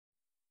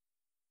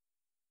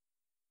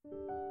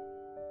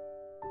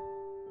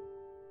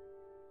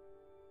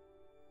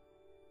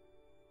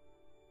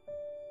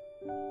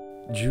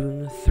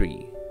June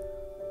 3,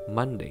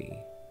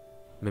 Monday,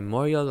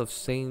 Memorial of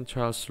Saint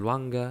Charles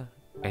Lwanga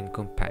and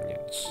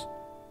Companions,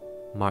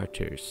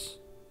 Martyrs.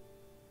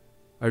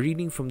 A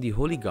reading from the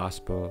Holy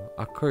Gospel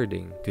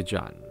according to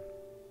John.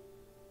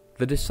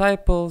 The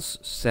disciples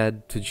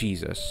said to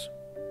Jesus,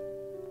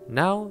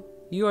 "Now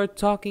you are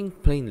talking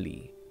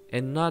plainly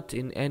and not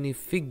in any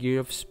figure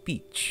of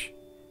speech.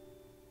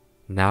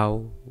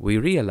 Now we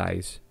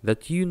realize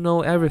that you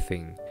know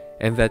everything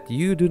and that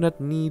you do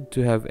not need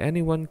to have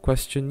anyone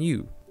question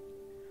you.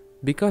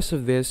 Because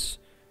of this,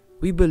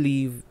 we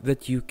believe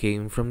that you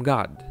came from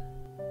God."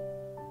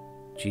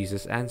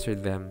 Jesus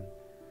answered them,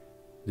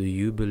 "Do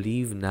you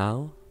believe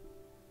now?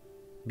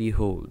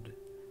 Behold,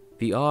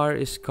 the hour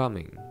is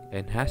coming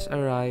and has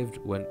arrived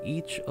when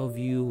each of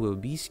you will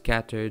be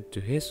scattered to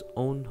his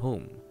own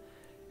home,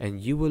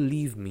 and you will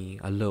leave me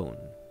alone.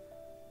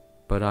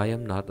 But I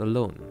am not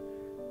alone,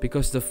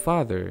 because the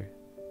Father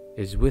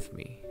is with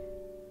me.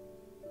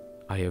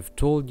 I have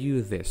told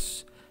you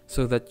this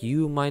so that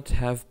you might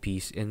have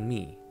peace in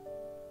me.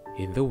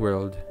 In the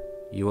world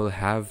you will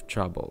have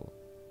trouble,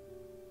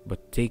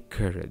 but take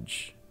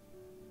courage.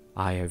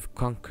 I have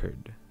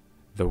conquered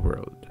the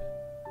world."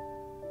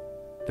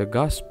 The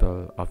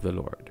Gospel of the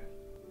Lord.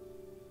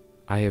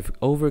 I have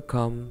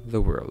overcome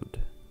the world.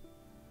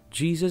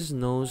 Jesus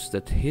knows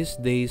that his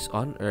days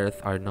on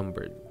earth are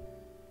numbered.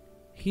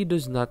 He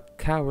does not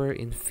cower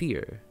in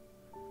fear,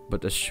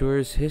 but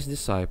assures his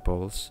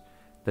disciples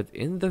that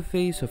in the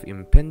face of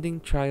impending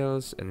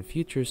trials and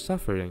future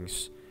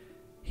sufferings,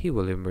 he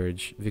will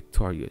emerge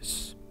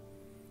victorious.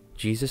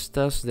 Jesus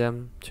tells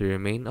them to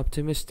remain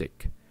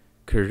optimistic,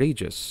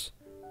 courageous,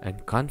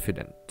 and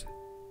confident.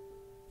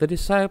 The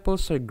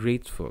disciples are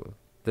grateful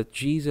that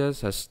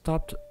Jesus has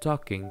stopped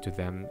talking to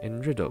them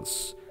in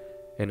riddles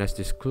and has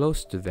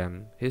disclosed to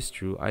them his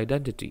true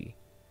identity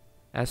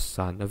as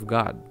Son of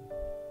God.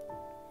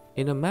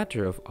 In a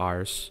matter of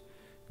hours,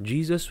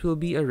 Jesus will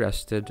be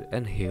arrested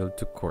and haled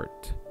to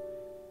court.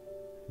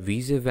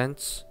 These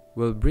events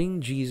will bring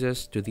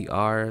Jesus to the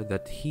hour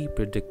that he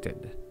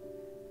predicted.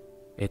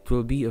 It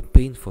will be a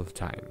painful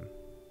time,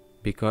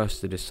 because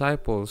the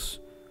disciples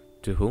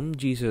to whom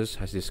Jesus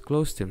has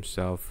disclosed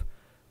himself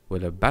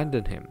will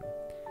abandon him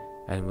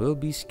and will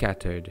be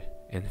scattered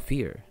in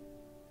fear.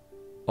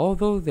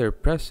 Although their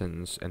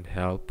presence and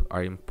help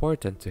are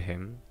important to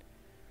him,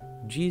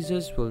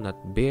 Jesus will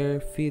not bear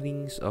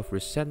feelings of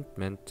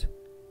resentment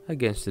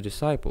against the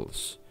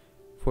disciples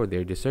for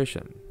their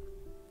desertion.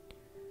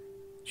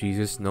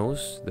 Jesus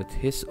knows that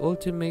his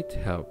ultimate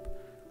help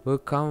will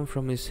come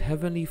from his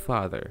heavenly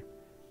Father,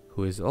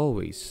 who is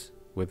always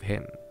with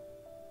him.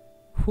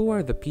 Who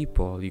are the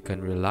people you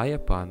can rely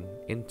upon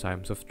in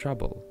times of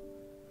trouble?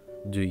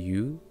 Do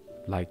you,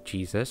 like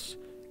Jesus,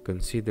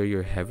 consider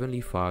your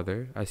heavenly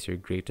Father as your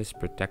greatest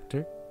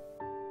protector?